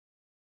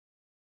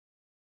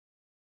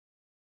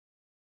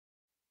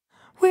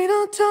We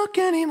don't talk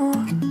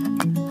anymore.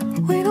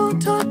 We don't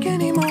talk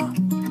anymore.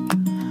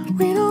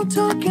 We don't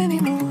talk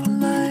anymore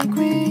like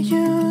we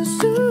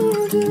used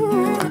to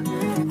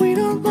do. We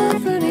don't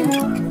laugh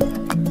anymore.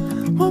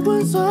 What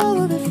was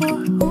all of it for?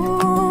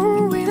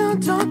 Ooh, we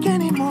don't talk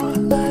anymore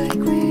like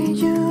we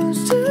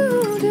used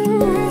to do.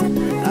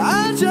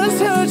 I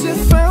just heard you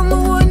found the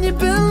one you've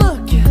been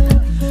looking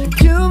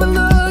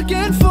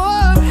for.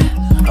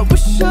 I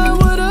wish I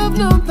would've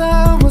known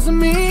that wasn't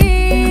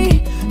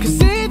me.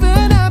 'Cause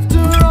even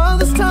after all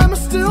this time I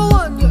still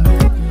wonder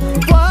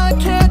why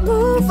I can't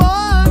move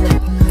on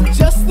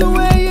just the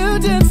way you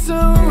did so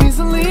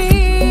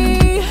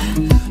easily.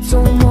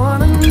 Don't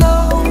wanna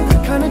know the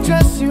kind of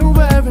dress you're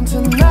wearing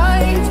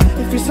tonight,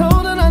 if he's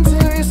holding on to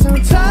you so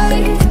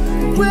tight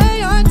the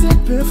way I did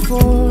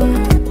before.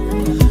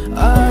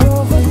 I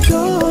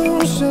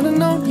overdosed, should've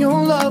known your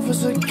love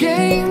was a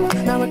game.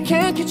 Now I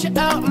can't get you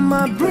out of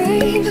my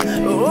brain.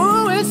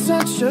 Oh, it's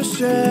such a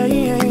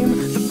shame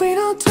that we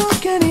don't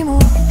talk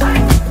anymore.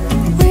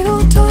 We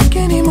don't talk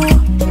anymore.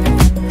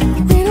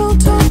 We don't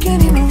talk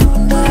anymore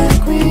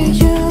like we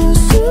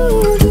used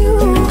to do.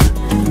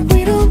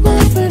 We don't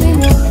laugh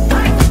anymore.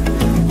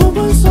 What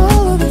was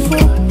all of it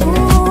for?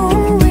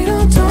 Oh, we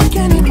don't talk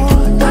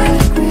anymore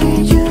like we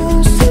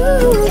used to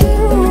do.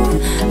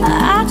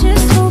 I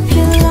just hope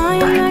you're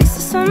lying next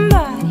to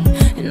somebody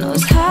who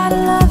knows how to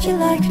love you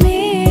like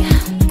me.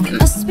 There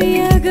must be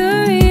a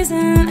good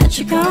reason that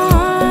you're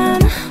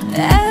gone.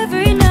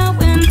 Every now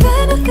and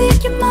then I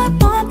think you might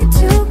want me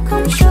to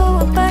come show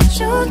up at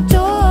your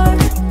door,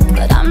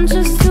 but I'm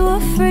just too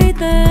afraid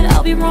that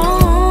I'll be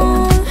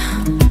wrong.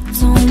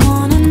 Don't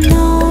wanna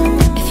know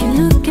if you're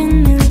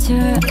looking into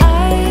her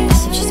eyes,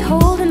 if she's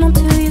holding on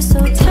to you so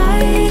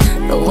tight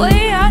the way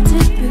I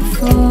did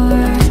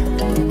before.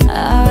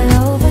 I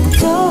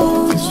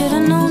overdosed,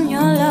 should've known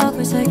your love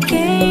was a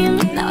game.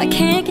 Now I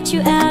can't get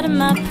you out of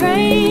my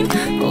brain.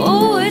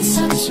 Oh, it's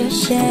such a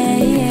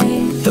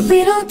shame that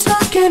we don't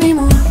talk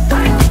anymore.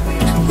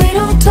 We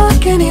don't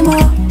talk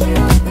anymore.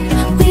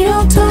 We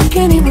don't talk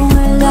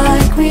anymore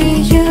like we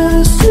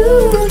used to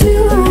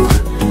do.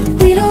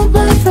 We don't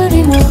laugh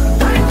anymore.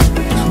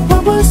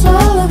 What was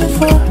all of it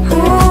for?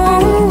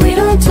 Oh, we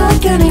don't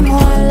talk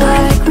anymore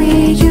like we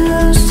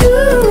used to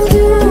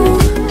do.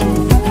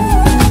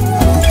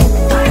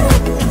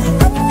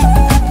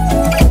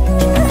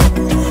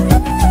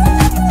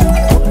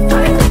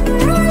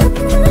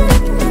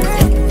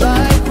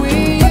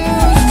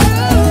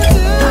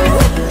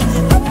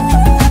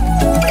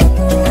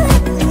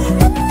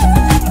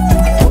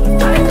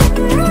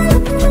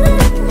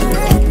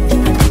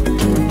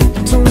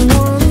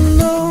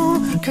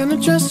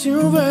 Dress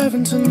you're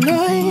wearing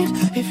tonight,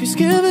 if he's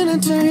giving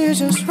it to you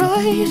just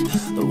right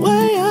the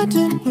way I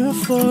did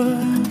before.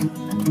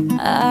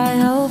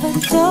 I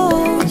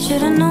overdosed,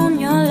 should've known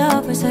your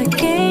love was a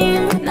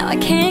game. Now I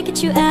can't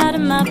get you out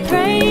of my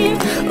brain.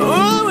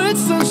 Oh,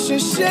 it's such a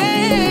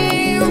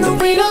shame that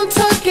we don't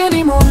talk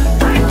anymore.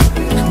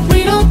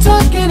 We don't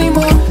talk anymore.